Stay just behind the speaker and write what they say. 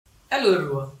Hello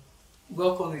everyone,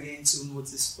 welcome again to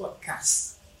Motis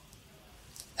Podcast.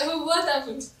 What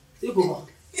happened? Take over.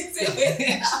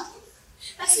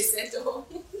 That's a settle.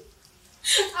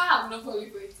 I'm not falling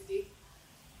for it today.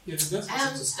 You're the best I'm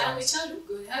person to start. a child of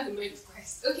God. I have the mind of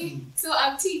Christ. Okay, so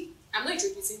I'm T. I'm not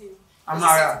introducing him. I'm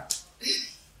Mara. Because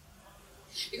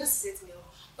he set me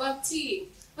up. But I'm T.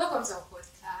 Welcome to our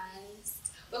podcast.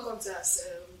 Welcome to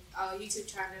our YouTube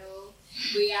channel.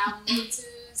 We are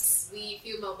Motis. We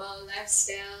film about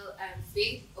lifestyle and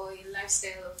faith, or a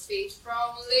lifestyle of faith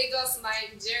from Lagos,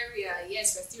 Nigeria.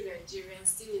 Yes, we're still Nigerian,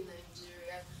 still in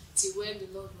Nigeria, till when the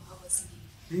Lord will have us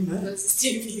leave. Amen. Because it's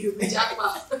still you,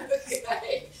 Jackpot.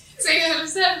 So you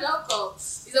understand, welcome.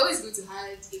 It's always good to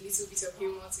add a little bit of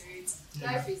humor to it.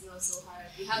 Life is not so hard.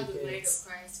 We have the mind of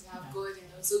Christ, we have God,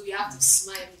 so we have to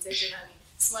smile intentionally,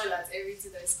 smile at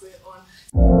everything that is going on.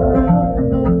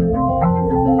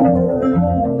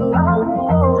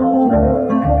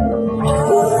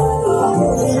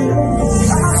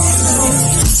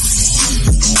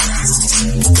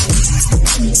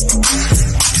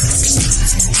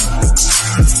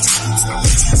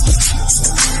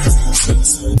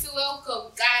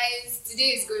 Welcome, guys. Today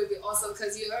is going to be awesome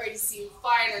because you already seen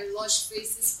fine and lush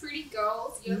faces, pretty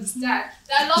girls. You understand?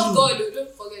 That love God, though.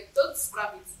 Don't forget. Don't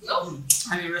scrap it. No.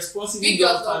 I'm a responsible Big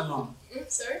young girls fan love. man.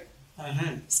 Sorry.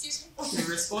 A Excuse me.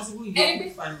 responsible young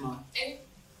Anything? fan man. Any?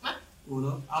 Man?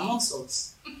 Amongst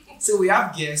us. So we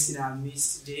have guests in our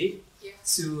midst today Yeah.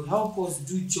 to help us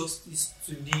do justice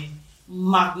to the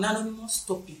magnanimous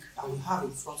topic that we have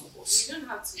in front of us. You don't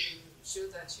have to show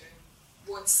that you're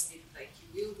words like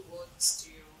you will the words to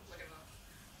you, whatever.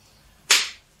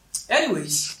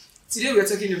 Anyways, today we're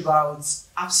talking about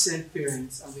absent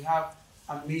parents, and we have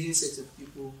an amazing set of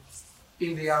people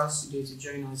in the house today to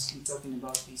join us in talking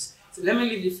about this. So let me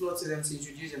leave the floor to them to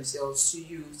introduce themselves to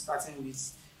you, starting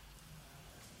with.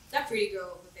 That pretty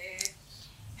girl over there.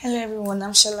 Hello everyone,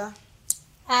 I'm Shola.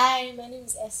 Hi, my name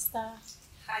is Esther.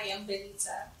 Hi, I'm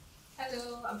Benita.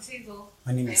 Hello, I'm Favor.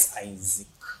 My name is Isaac.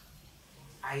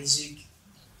 Isaac,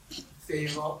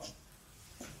 Favor,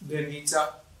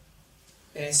 Benita,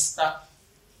 Esther,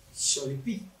 Shirley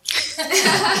P. You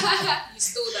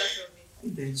stole that from me.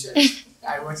 Eventually,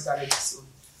 I watched that episode.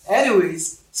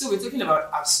 Anyways, so we're talking about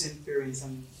absent parents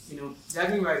and,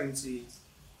 diving right into it.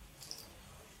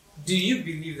 Do you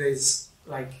believe there's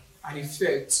like an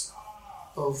effect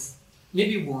of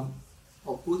maybe one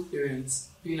or both parents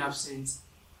being absent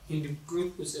in the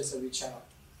growth process of a child?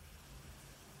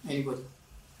 Anybody?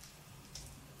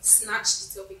 Snatch the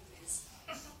topic, please.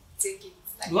 Take it.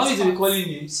 You want me to be calling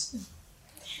names?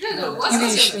 No.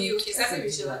 What's your view? Okay, starting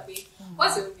with Shola.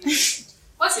 What's your view?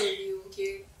 What's your view?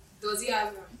 Okay, does it have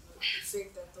an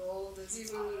effect at all? Does it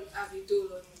even have a toll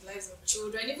on the lives of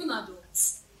children, even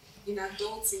adults? In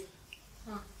adulting?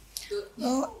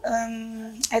 Well,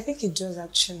 I think it does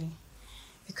actually,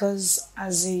 because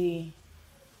as a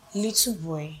little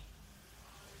boy,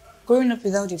 growing up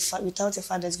without a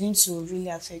father is going to really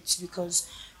affect you because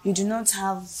you do not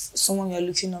have someone you're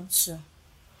looking up to.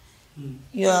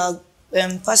 You are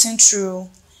passing through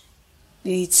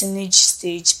the teenage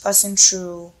stage, passing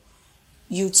through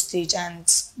youth stage, and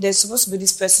there's supposed to be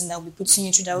this person that will be putting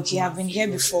you through that, okay, I've been here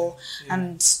before,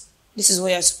 and this is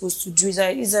what you're supposed to do. Is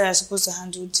that you're supposed to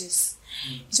handle this?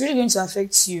 It's really going to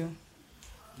affect you,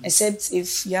 except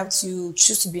if you have to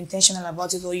choose to be intentional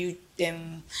about it, or you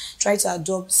try to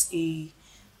adopt a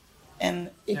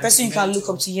person you can look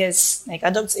up to. Yes, like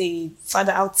adopt a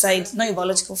father outside, not your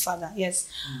biological father. Yes,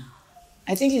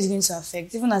 I think it's going to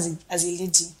affect even as a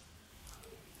lady.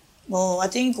 Well, I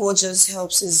think what just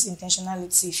helps is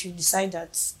intentionality. If you decide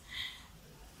that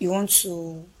you want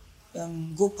to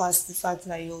go past the fact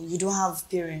that you don't have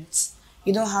parents,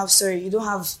 you don't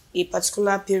have a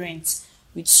particular parent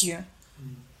with you,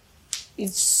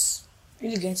 it's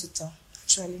really going to tell,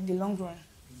 actually, in the long run.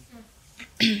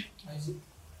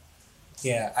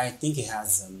 Yeah, I think it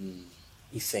has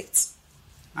effect,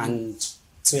 and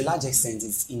to a large extent,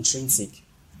 it's intrinsic.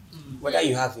 Whether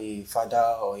you have a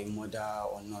father or a mother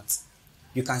or not,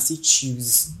 you can still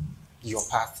choose your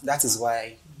path. That is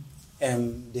why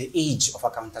the age of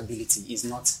accountability is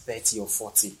not 30 or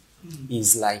 40.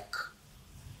 It's like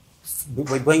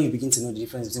when you begin to know the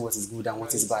difference between what is good and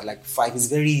what is bad, like 5 is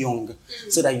very young,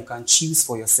 so that you can choose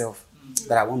for yourself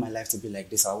that I want my life to be like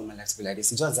this, or I want my life to be like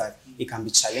this. It's just that it can be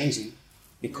challenging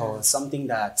because something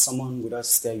that someone would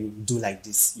just tell you, do like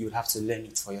this, you have to learn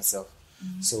it for yourself.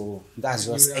 So that's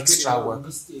just extra work.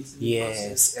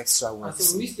 Yes, extra work. And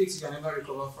some mistakes you can never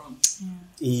recover from.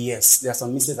 Yes, there are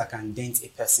some mistakes that can dent a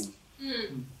person.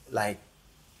 Like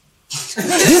this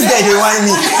guy, they want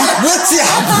me. What's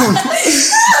happened?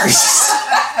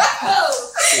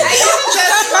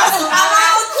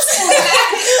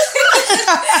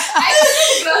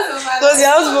 was the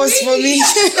house boss for me.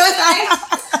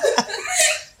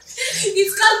 It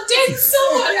contains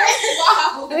someone like,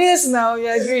 wow. Yes, now we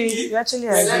agree. We actually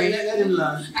agree. Let him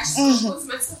learn. I should compose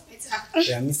myself better.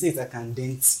 There are mistakes that can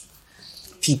dent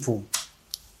people.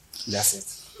 That's it.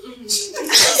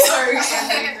 Sorry.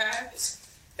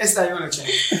 Esther, you want to check?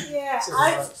 Yeah, So,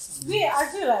 I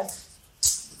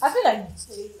feel like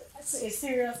it's a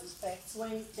serious effect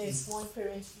when there's one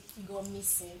parent figure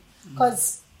missing.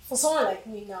 Because for someone like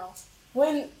me now,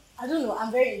 when I don't know,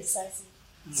 I'm very indecisive.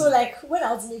 So like when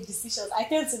I want to make decisions, I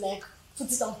tend to like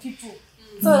put it on people.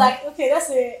 So like, okay, let's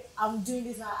say I'm doing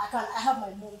this now. I have my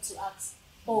mom to ask.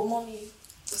 Oh, mommy,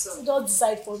 don't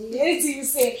decide for me. Anything you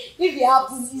say, if it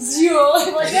happens, it's you. But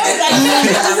it's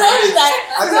always like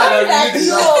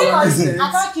no, because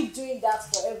I can't keep doing that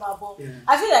forever. But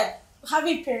I feel like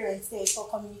having parents there is for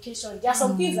communication. There are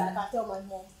some things that I can tell my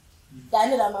mom that I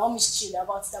know that my mom is chill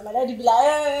about it. And my daddy be like,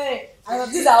 hey.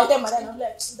 And things that I'll tell my dad, I'm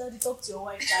like, daddy, talk to your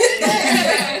wife.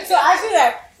 So I feel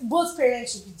like both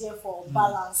parents should be there for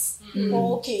balance.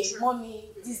 Oh, okay, mommy,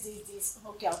 this.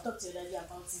 Okay, I'll talk to your daddy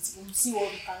about it. We'll see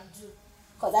what we can do.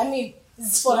 Because I mean,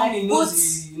 it's for like both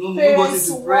parents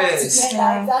to work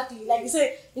together. Exactly. Like you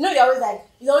say, they're always like,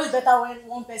 it's always better when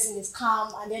one person is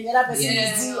calm and then the other person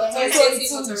is so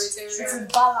it's a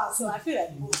balance. So I feel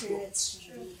like both parents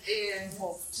should be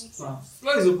involved.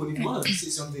 Floor is open. If you want to say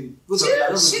something,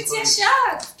 Shoot your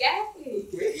shot, guys.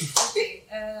 Okay.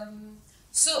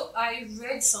 So I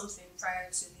read something prior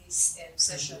to this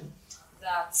session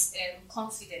that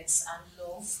confidence and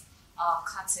love are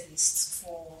catalysts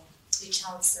for a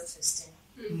child's self-esteem.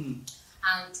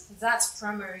 And that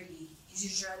primarily is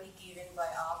usually given by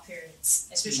our parents,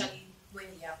 especially when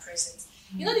they are present.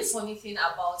 You know the funny thing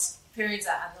about parents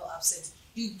that are not absent?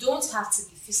 You don't have to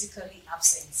be physically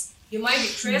absent. You might be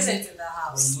present in the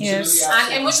house. Yes.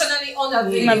 And emotionally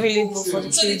unavailable For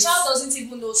the so the kids. child doesn't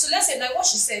even know. So let's say like what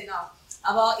she said now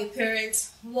about a parent,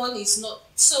 one is not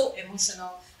so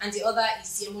emotional and the other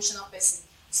is the emotional person.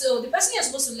 So the person you're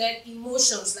supposed to learn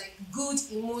emotions, like good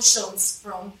emotions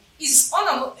from, is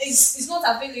not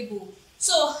available.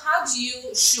 So how do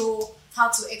you show how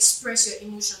to express your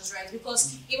emotions, right?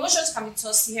 Because emotions can be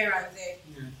tossed here and there.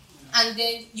 And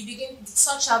then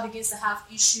such child begins to have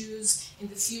issues in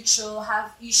the future,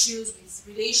 have issues with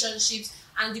relationships.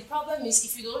 And the problem is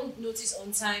if you don't notice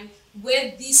on time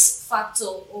where this factor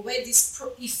or where this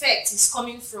effect is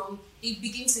coming from, they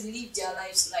begin to live their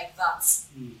lives like that.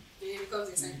 It becomes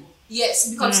a cycle. Yes,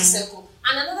 it becomes a circle.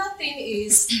 And another thing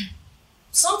is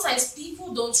sometimes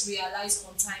people don't realize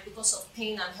on time because of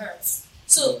pain and hurt.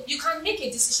 So you can make a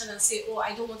decision and say, oh,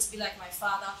 I don't want to be like my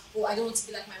father, or I don't want to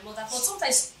be like my mother. But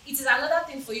sometimes it is another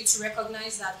thing for you to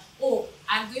recognize that, oh,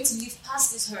 I'm going to live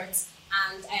past this hurt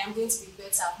and I am going to be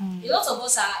better. A lot of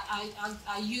us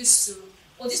are used to,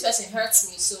 oh, this person hurts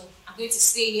me, so I'm going to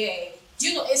stay here. Do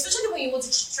you know, especially when you want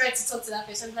to try to talk to that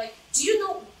person, like, do you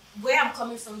know where I'm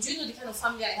coming from? Do you know the kind of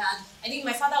family I had? I think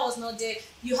my father was not there.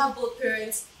 You have both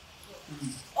parents.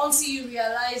 Until you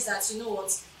realize that, you know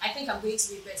what, I think I'm going to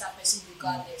be a better person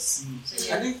regardless. So,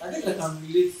 yeah. I think I can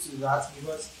relate to that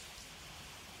because,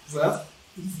 well,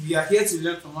 we are here to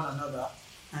learn from one another,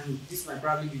 and this might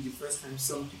probably be the first time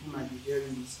some people might be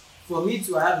hearing this. For me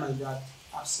too, I had my dad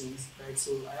absent, right?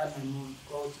 So I had my mom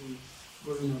all through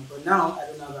growing up, but now I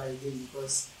don't have her again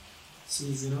because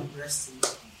she's, resting,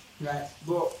 right?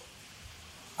 But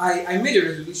I made a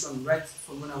resolution right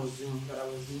from when I was young that I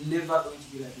was never going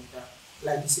to be like my dad,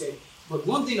 like you said. But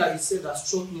one thing that you said that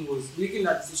struck me was making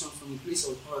that decision from a place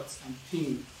of hurt and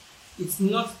pain. It's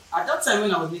not, at that time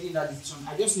when I was making that decision,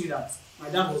 I just knew that my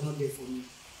dad was not there for me.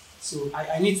 So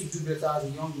I need to do better as a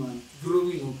young man,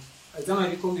 growing up. By the time I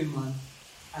become a man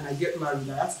and I get married,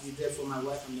 I have to be there for my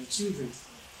wife and my children.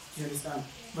 Do you understand?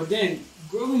 But then,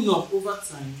 growing up over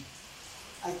time,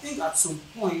 I think at some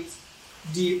point,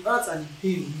 the hurt and the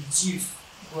pain reduce,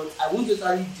 but I won't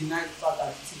totally deny the fact that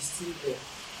it is still there.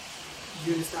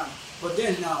 You understand? But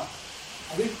then now,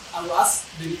 I think I will ask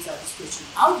Benita this question.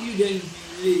 How do you then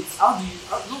relate? How do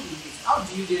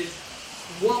you then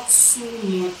work so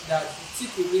much that you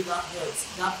take away that hurt,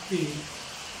 that pain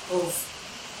of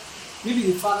maybe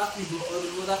the father figure or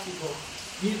the mother figure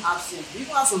being absent? You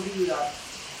even have some people that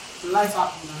life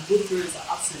happens and both parents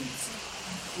are absent.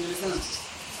 You understand?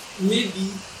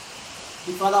 Maybe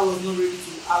the father was not ready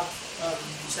to have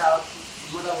the child, the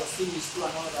mother was still in school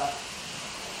and all that.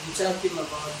 The child came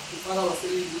about, the father was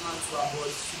telling the woman to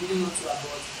abort, she didn't want to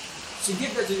abort. She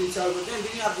gave birth to the child, but then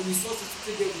didn't have the resources to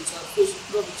take care of the child, so she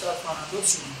put up the child for an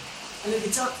adoption. And then the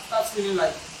child starts feeling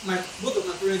like, both of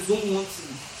my parents don't want to.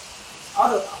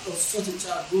 Out of such a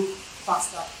child, go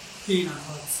past that pain and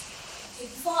hurt.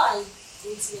 Before I go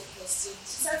to your question.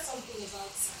 She said something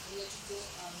about psychological,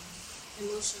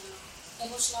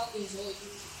 emotional things, or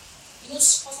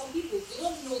for some people, they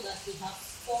don't know that they have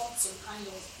formed some kind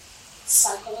of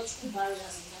psychological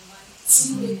barriers in their mind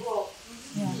till they grow up.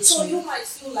 Yeah. So you might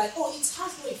feel like, oh, it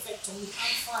has no effect on me.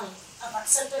 I'm fine. I've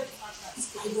accepted the fact that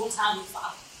I don't have a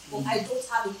father or I don't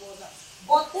have a mother.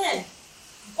 But then,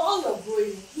 while you're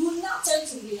growing, you will now tend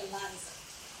to realize that,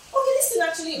 okay, this thing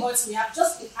actually hurts me. I've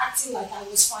just been acting like I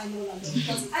was fine all along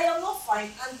because I am not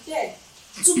fine. And then,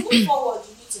 to move forward,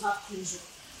 you need to have closure.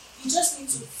 You just need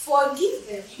to forgive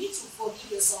them. You need to forgive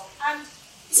yourself. And you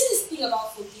see this thing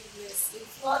about forgiveness,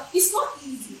 it's not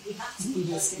easy. We have to be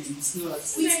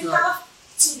honest. We have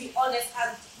to be honest,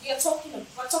 and we're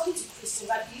talking to Christians.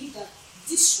 I believe that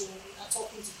this show we are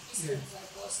talking to Christians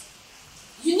like us.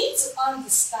 You need to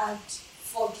understand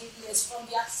forgiveness from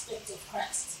the aspect of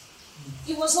Christ.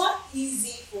 It was not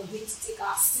easy for him to take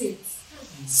our sins.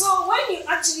 So when you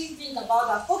actually think about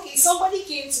that, okay, somebody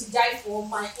came to die for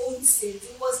my own sins.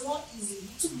 It was not easy.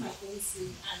 He took my own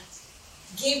sin and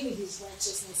gave me his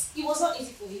righteousness. It was not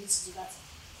easy for him to do that.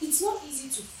 It's not easy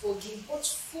to forgive, but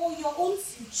for your own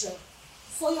future,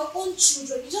 for your own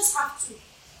children, you just have to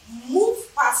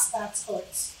move past that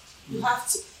hurt. You have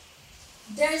to.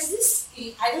 There's this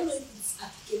thing, I don't know if it's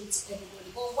applicable to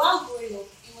everybody, but while growing up,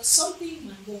 it was something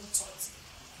my mom taught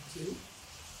me. Okay.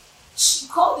 She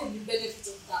called it the benefit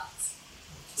of that.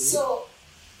 Okay. So,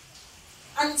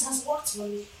 and it has worked for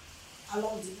me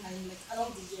along the line,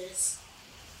 along the years.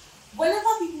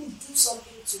 Whenever people do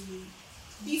something to me,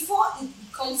 before it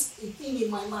becomes a thing in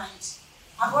my mind,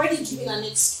 I've already given an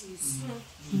excuse.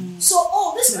 So,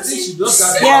 this person... She does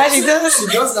that. Yeah, she does. She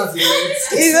does that.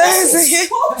 He does.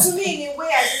 spoke to me in a way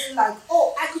I didn't like.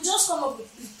 I could just come up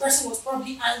with this person was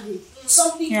probably angry.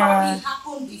 Something probably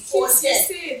happened before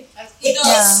then.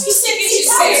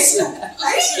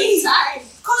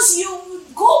 Because you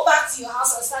would go back to your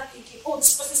house and start thinking,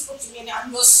 this person spoke to me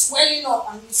and you're swelling up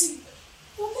and you see,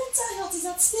 your mental health is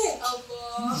at stake.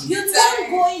 You're not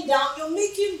going down, you're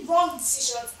making wrong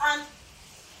decisions, and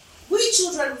we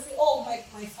children will feel,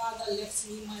 my father left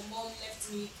me, my mom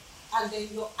left me, and then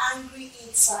you're angry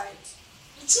inside.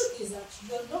 The truth is that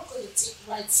you're not going to take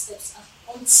right steps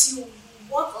until you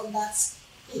work on that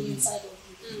thing inside of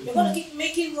you. You're going to keep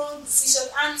making wrong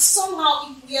decisions, and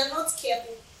somehow, if we are not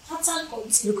careful, pattern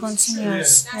continues. You continue.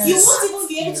 Yes. You won't even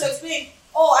be able to explain.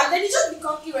 And then you just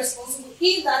become irresponsible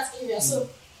in that area. So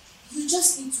you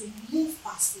just need to move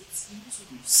past it. You need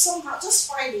to somehow just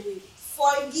find a way.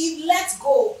 Forgive, let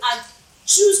go, and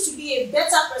choose to be a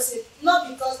better person. Not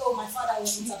because my father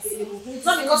wasn't available,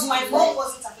 not because my mom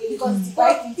wasn't available,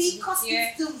 but because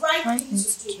it's the right thing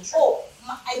to do.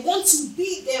 I want to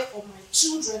be there for my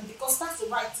children because that's the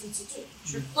right thing to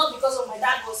do. Not because my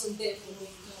dad wasn't there for me.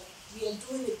 No, we are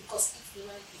doing it because it's the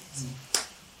right thing to do.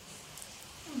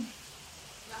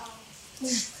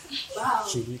 Wow.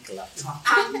 Should we clap?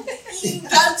 I'm blown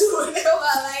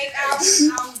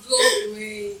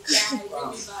away. Yeah,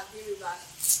 bring me back.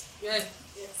 Yeah,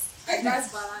 yes. That's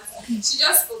balance. She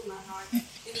just spoke my heart in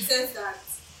the sense that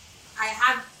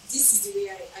this is the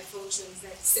way I function. It's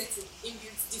like setting,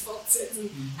 inbuilt default setting.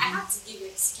 I have to give an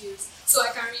excuse. So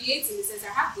I can relate in the sense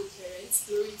I have good parents,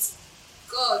 glory to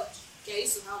God. I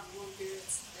used to have one parent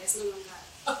that is no longer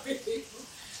available.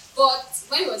 But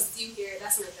when he was still here,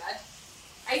 that's my dad,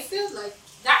 I felt like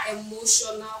that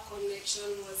emotional connection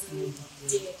wasn't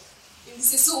there.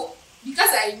 So,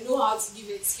 because I know how to give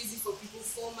excuses for people,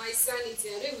 for my sanity,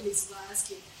 I don't even need to ask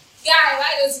him, guy,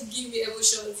 why don't you give me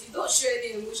emotions? You don't show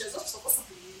any emotions. What's up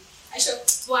with you?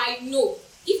 So I know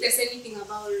if there's anything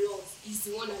about love, it's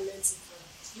the one I learned it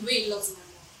from. The way he loves my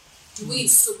mom, the way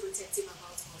he's so protective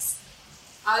about us.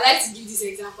 I would like to give this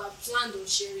example. I planned on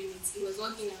sharing it. It was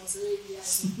one thing I was already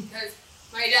realizing. Because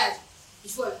my dad,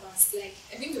 before I passed,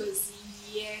 I think it was a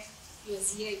year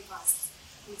he passed.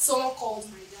 And someone called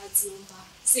my dad's number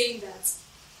saying that,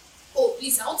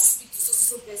 please, I want to speak to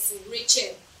so person,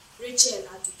 Rachel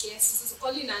Aduke. So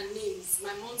calling her name is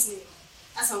my mom's name.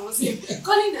 That's my mom's name.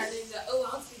 Calling her name, I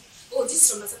want to speak. This is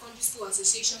from my secondary school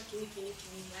association, Kini.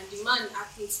 And the man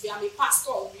asked me to be, I'm a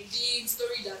pastor of Redeemed,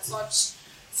 story that such.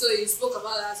 So he spoke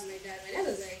about that to my dad. My dad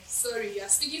was like, sorry, you are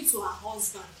speaking to her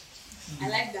husband. I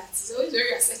like that. He's always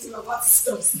very assertive about his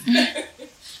stuff.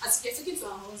 As you're talking to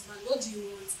her husband, what do you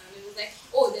want? And it was like,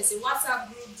 there's a WhatsApp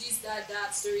group, this,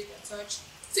 that, story, that, such.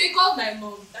 So he called my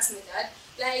mom, that's my dad,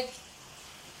 like,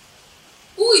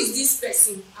 who is this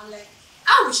person? I'm like,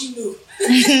 how would she know?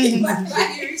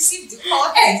 When he received the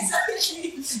call,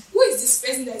 exactly. Who is this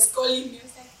person that's calling me? I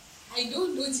was like, I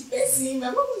don't know the person. My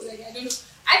mom was like, I don't know.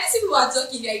 I just see people are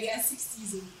talking like they are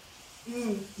 60s old.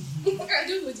 I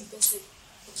don't know the person.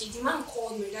 Okay, the man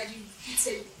called my daddy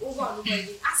repeatedly over and over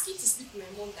again, asking to speak to my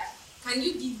mom that, can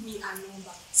you give me a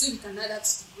number so we can add that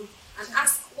to the group and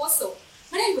ask what's up?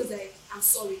 My dad was like, I'm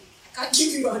sorry, I can't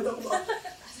give you a number. I was like,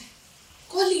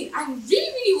 calling, and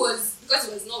really was, because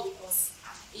he was not with us,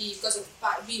 because of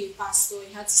being a pastor,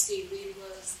 he had to stay away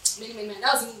because many,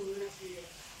 that was even Corona period.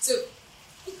 So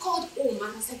he called home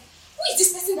and I was like, who is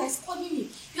this person that is calling me?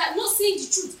 You are not saying the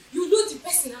truth. You know the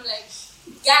person. I'm like,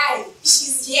 guy,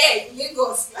 she's here in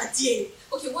Lagos. You are there.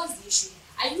 Okay, what's the issue?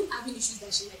 Are you having issues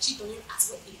that she might cheat on you at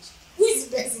what age? Who is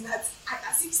the person at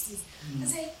her 60s? I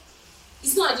said,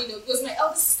 it's not, it was my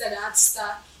elder sister that had to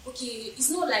start. Okay, it's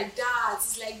not like that.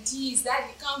 It's like this.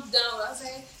 Daddy, calm down. I was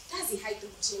like, that's the height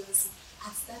of jealousy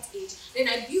at that age. Then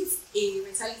I built a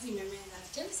mentality in my mind that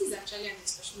jealousy is actually an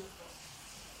expression of love.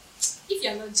 If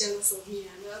you're not jealous of me, and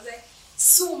I was like,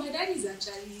 so my dad is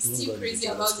actually still crazy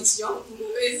about this young old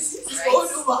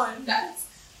woman. That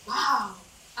wow.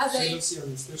 I was like, jealousy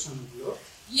an expression of love?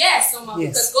 Yes, somehow,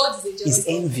 because God is a jealous It's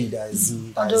envy that's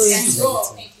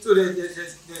So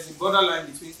there's a borderline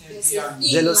between envy and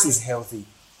jealousy is healthy.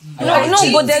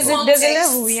 No, but there's a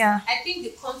level, yeah. I think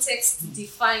the context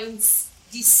defines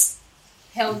this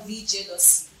healthy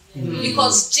jealousy.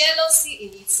 Because jealousy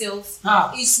in itself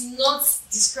is not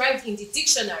described in the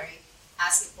dictionary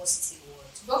as a positive word.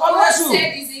 But God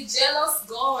said he's a jealous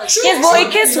God. Yes, but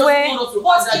in case where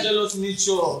what's that jealous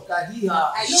nature that he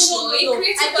has? No. I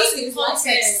think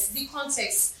the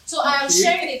context. So I am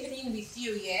sharing a opinion with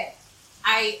you, yeah.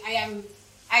 I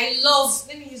love,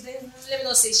 let me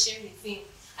not say sharing a thing.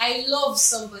 I love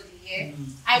somebody, yeah.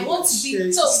 I want to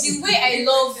be, so the way I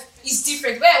love is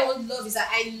different. The way I want love is that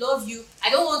I love you. I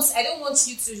don't want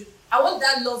you to, I want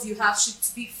that love you have should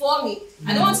be for me.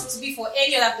 I don't want it to be for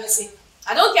any other person.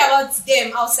 I don't care about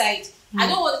them outside. I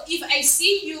don't want, if I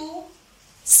see you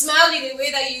smile in the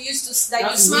way that you used to,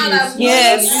 that you smile at me.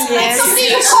 Yes. Yes.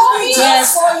 For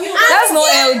you. That's not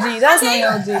healthy. That's not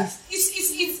healthy.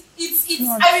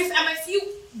 I might feel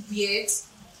weird,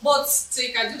 but so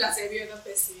you can do that to every other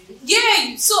person.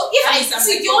 Yeah. So if I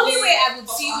see, the only way I would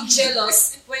feel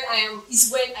jealous when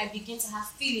I begin to have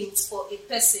feelings for a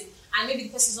person, and maybe the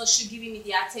person is not should giving me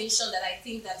the attention that I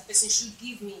think that the person should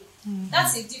give me.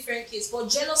 That's a different case. But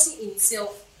jealousy in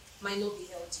itself might not be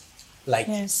healthy. Like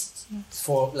Yes.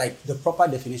 for like the proper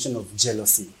definition of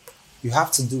jealousy, you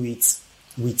have to do it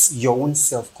with your own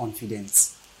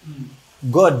self-confidence.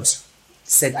 God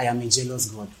said, I am a jealous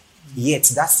God. Yet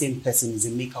that same person is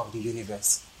the maker of the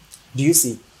universe. Do you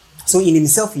see? So in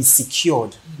himself, he's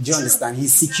secured. Do you understand?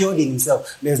 He's secured in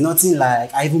himself. There's nothing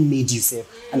like, I even made you, sir.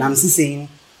 And I'm still saying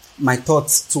my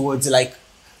thoughts towards like,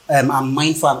 I'm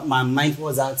mindful of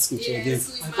that scripture again.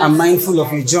 I'm mindful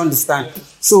of you. Do you understand?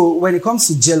 So when it comes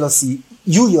to jealousy,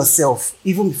 you yourself,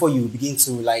 even before you begin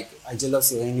to like a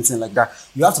jealousy or anything like that,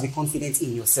 you have to be confident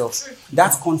in yourself.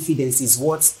 That confidence is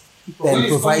what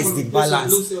provides the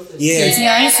balance. Yes,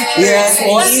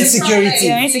 or insecurity.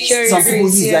 Some people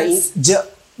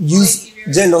use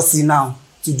jealousy now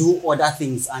to do other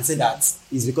things and say that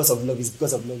it's because of love. It's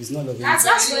because of love. It's not love.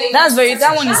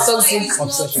 That one is toxic.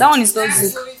 Obsession. That one is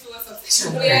toxic.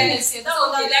 Let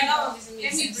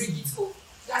me bring it home.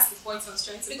 That's the point I was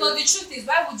trying to Because the truth is,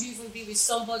 why would you even be with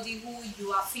somebody who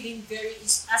you are feeling very,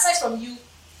 aside from you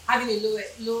having a low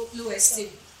esteem,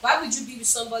 why would you be with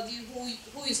somebody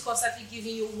who is constantly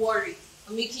giving you worry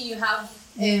or making you have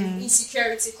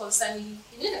insecurity concerning you?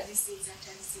 You know that these things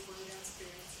actually still going down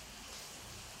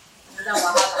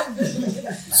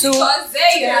to So because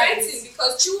they're parenting,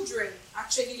 because children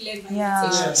actually learn by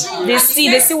imitation.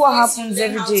 they see what happens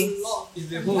every day.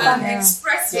 And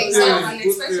express themselves and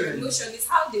express your emotion is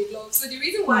how they love. So the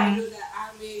reason why I know that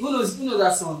I'm a Who knows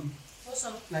that song? what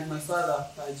song? Like my father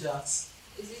by Jazz.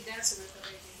 Is it Dance with My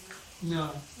Father?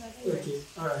 No. Okay.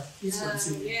 Alright. Please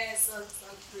continue. Yes, sounds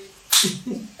great.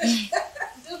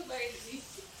 Don't mind me.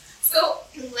 So,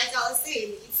 like I was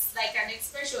saying, it's like an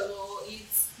expression or it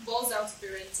boils down to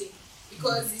parenting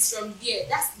because it's from there.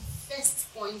 That's the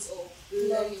first point of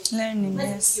learning.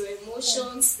 Yes. Your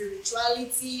emotions,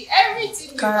 spirituality,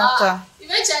 everything you are. Character.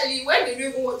 Eventually, when they don't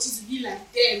even want you to be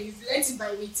like them, you've learned it by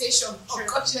imitation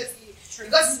unconsciously.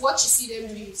 Because it's what you see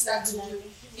them do, you start to do.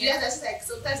 You know, that's like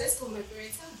sometimes I told my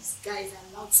parents, how these guys are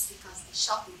loudspeakers, they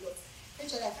shout a lot.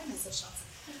 Eventually, I find myself shouting.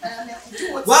 And I'm like, I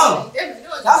do what Wow, to them. I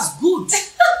know that's good.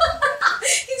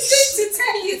 it's good to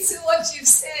tell you to what you've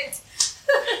said.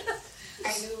 I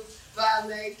know, but I'm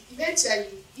like,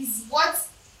 eventually, it's what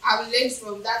I learned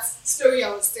from that story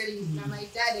I was telling you that my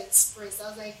dad expressed. I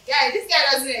was like, this guy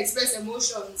doesn't express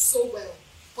emotions so well,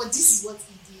 but this is what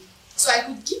he did. So I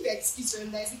could give the excuse to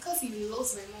him that it's because he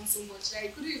loves my mom so much that I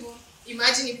couldn't even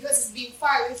imagine it, because it's been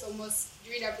far away from us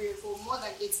during that period for more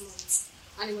than 8 months.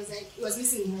 And it was like, it was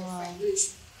missing in my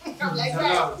vibration. I'm like,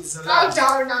 right, calm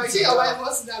down now. She your wife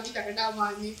wants to meet another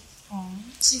man.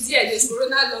 She's here, there's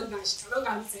corona lockdown, she cannot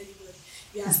go and meet anybody.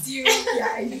 We are still,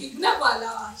 you never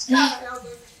allow her. She can't allow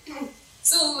her.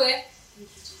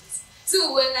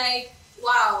 So we're like,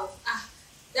 wow,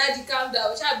 daddy calm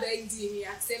down, which I begged him, he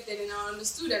accepted, and I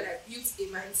understood and I built a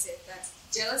mindset that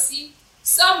jealousy,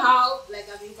 somehow, like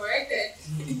I've been corrected,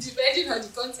 depending on the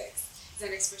context, is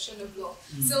an expression of love.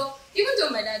 So even though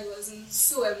my dad wasn't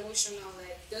so emotional,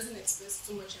 like doesn't express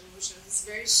too much emotion, it's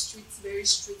very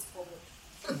straightforward.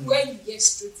 When you get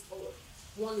straightforward,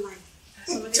 one line.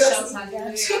 Somebody shouts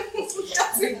hallelujah.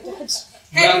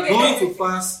 We are going to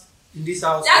fast in this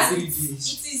house for 3 days.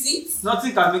 It is it.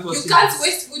 Nothing can make us. You can't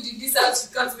waste food in this house.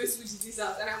 You can't waste food in this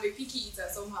house. And I'm a picky eater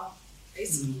somehow.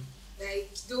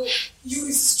 Like, though you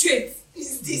is straight.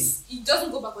 Is this? It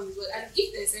doesn't go back on his word. And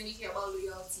if there's anything about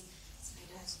loyalty, it's my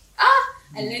dad.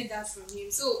 I learned that from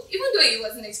him. So even though he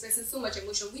wasn't expressing so much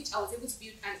emotion, which I was able to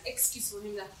build an excuse for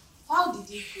him that how did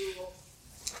he grow up?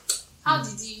 How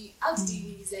did he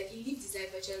live his life? He lived his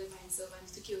life virtually by himself and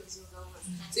he took care of his own loved ones.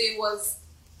 So it was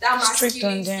that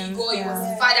masculine figure, he was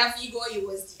the father figure, he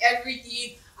was the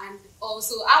everything, and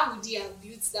also how would he have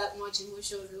built that much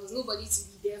emotion? There was nobody to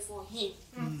be there for him.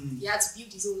 He had to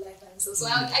build his own life by himself. So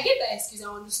I get that excuse, I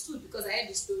understood because I heard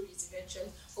the stories eventually.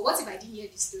 But what if I didn't hear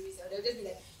the stories? I would just be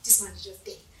like, this man is just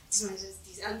dead. This man is just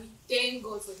this. And we thank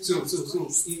God for the So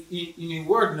in a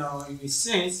word now, in a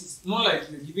sense, it's more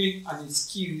like you're giving an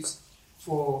excuse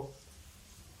for,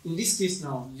 in this case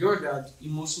now, your dad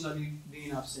emotionally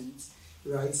being absent,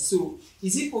 right? So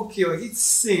is it okay or is it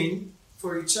sane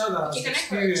for each other? Okay, can I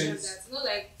correct you on that? Not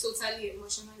like totally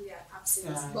emotionally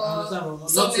absent, but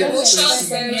some emotions.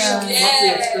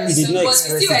 He did not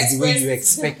express it the way you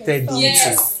expected him to.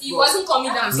 Yes, he wasn't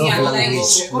coming down to Love like,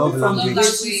 language. Love language.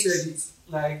 She said it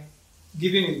like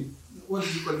giving a, what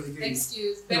did you call it again?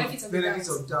 Excuse, benefits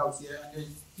of doubt. Yeah, and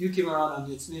then you came around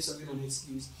and explained something on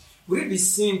excuse. Would it be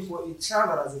same for a child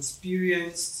that has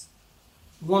experienced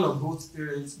one or both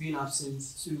parents being absent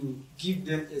to give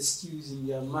them excuse in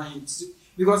their minds?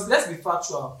 Because let's be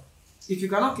factual. If you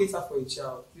cannot cater for a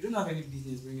child, you don't have any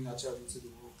business bringing that child into the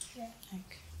world. Yeah.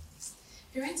 Okay.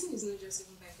 Parenting is not just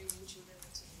even by bringing children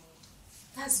into the world.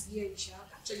 That's where you should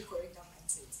actually correct that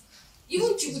mindset.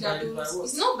 Even people that don't,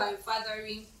 it's not by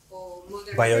fathering or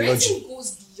mothering. Biology. Parenting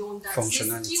goes beyond that.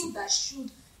 Functionality. It's a skill that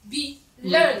should be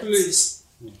learned.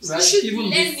 Right? Even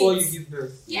before you give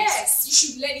birth. Yes, you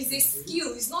should learn. It's a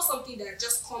skill. It's not something that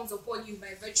just comes upon you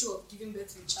by virtue of giving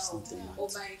birth to a child or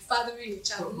by fathering a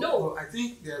child. No. I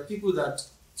think there are people that,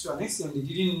 to an extent, they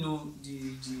didn't know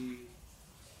the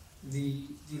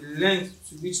length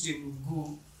to which they would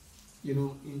go,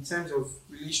 in terms of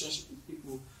relationship with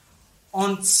people,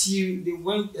 until they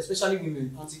went, especially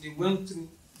women, until they went through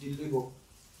the labor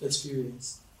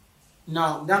experience.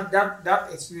 Now, that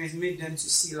experience made them to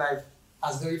see life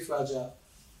as very fragile,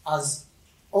 as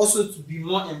also to be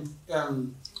more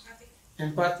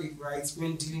empathic, right,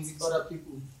 when dealing with other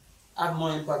people. Have more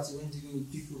empathy when dealing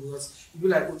with people, because you be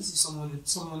like, oh, this is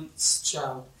someone's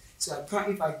child. So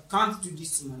if I can't do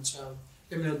this to my child,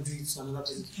 let me not do it to another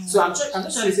person. So I'm just trying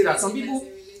to say that some people,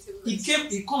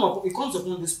 it comes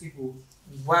upon those people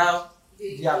while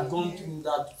they have gone through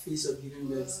that phase of giving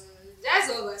birth.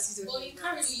 That's all I see. But you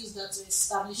can't really use that to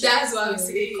establish. That's what I'm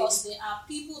saying. Because there are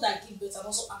people that give birth and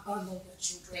also abandon their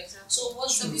children. Exactly. So what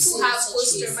some people have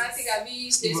post-traumatic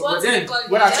abuse. But then,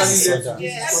 what actually led to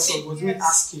this discussion was me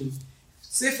asking,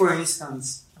 say for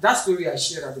instance, that story I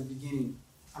shared at the beginning,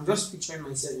 I'm just picturing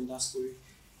myself in that story.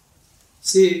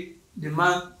 Say the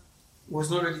man was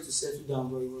not ready to settle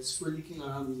down, but he was frolicking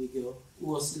around with a girl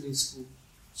who was still in school.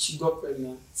 She got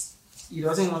pregnant. He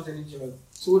doesn't want any child.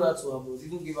 Told her to abort,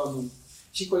 even gave her money.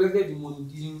 She collected the money,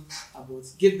 didn't abort,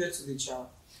 gave birth to the child.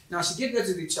 Now she gave birth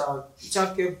to the child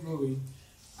kept growing.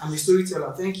 I'm a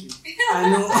storyteller, thank you. I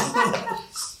know.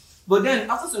 But then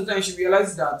after some time she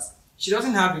realized that she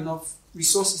doesn't have enough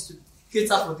resources to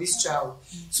cater for this child.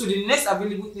 So the next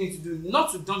available thing to do,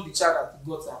 not to dump the child at the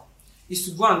gutter, is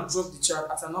to go and drop the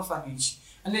child at an orphanage.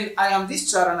 And then I am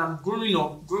this child and I'm growing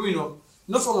up,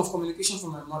 no form of communication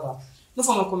from my mother, no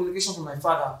form of communication from my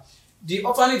father. The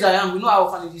orphanage I am, we know how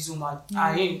orphanages are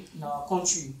in our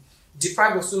country,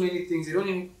 deprived of so many things. They don't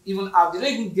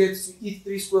even get to eat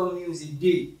 3 square meals a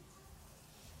day.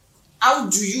 How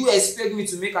do you expect me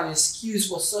to make an excuse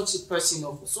for such a person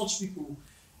or for such people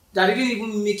that didn't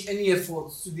even make any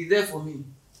effort to be there for me?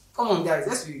 Come on, guys,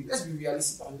 let's be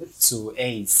realistic. To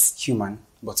err is human,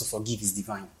 but to forgive is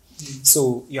divine.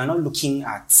 So you are not looking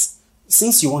at,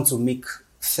 since you want to make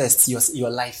first your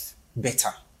life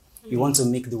better. You want to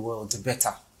make the world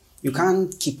better. You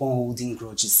can't keep on holding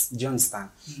grudges. Do you understand?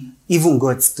 Even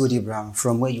God told Abraham,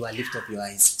 from where you are, lift up your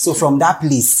eyes. So from that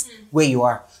place where you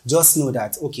are, just know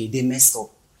that, okay, they messed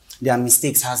up. Their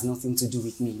mistakes has nothing to do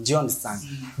with me. Do you understand?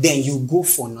 Then you go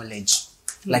for knowledge.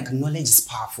 Like, knowledge is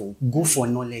powerful. Go for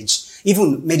knowledge.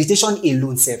 Even meditation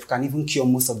alone self can even cure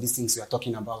most of these things we are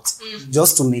talking about.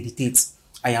 Just to meditate.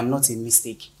 I am not a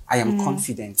mistake. I am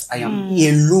confident. I am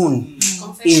alone.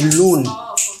 Alone.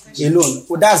 Alone.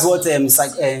 Well, that's what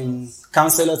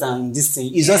counselors and this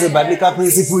thing. It's just a biblical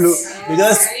principle.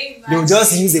 They'll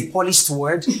just use a polished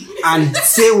word and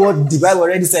say what the Bible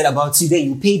already said about you. Then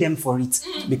you pay them for it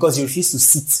because you refuse to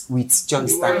sit with. Do you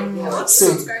understand?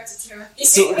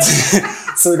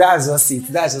 So that's just it.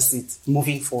 That's just it.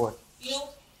 Moving forward. You know,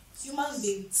 human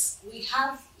beings, we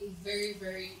have a very,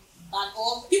 very bad,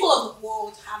 or people of the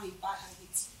world have a bad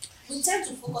habit. We tend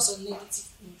to focus on negative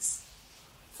things.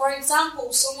 For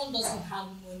example, someone doesn't have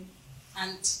money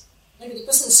and maybe the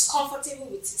person is comfortable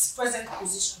with his present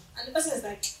position. And the person is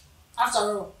like, after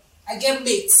all, I get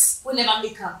mates who never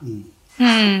make up.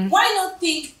 Why not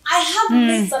think, I have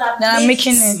mates that are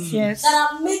making it, yes. That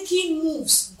are making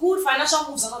moves, good financial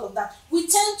moves and all of that. We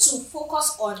tend to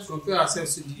focus on compare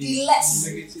ourselves to the less.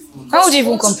 negative one. How would you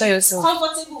even compare yourself?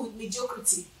 Comfortable with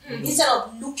mediocrity instead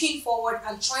of looking forward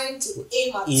and trying to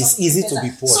aim at It's something easy better. to be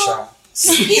poor, So, Shara. it's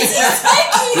easy.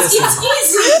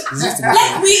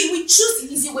 Like we choose the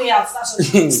easy way out. That's what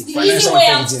it is. The easy Financial way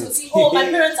out is to intelligence. see, oh, my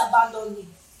parents abandoned me.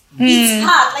 It's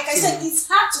hard. Like I said, it's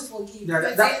hard to forgive.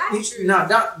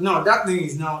 That thing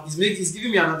is now it's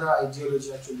giving me another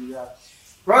ideology actually. That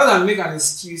rather than make an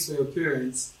excuse for your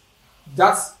parents,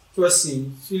 that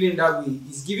person feeling that way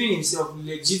is giving himself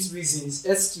legit reasons,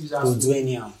 excuse as To do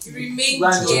anyhow. to be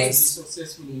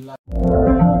successful in life.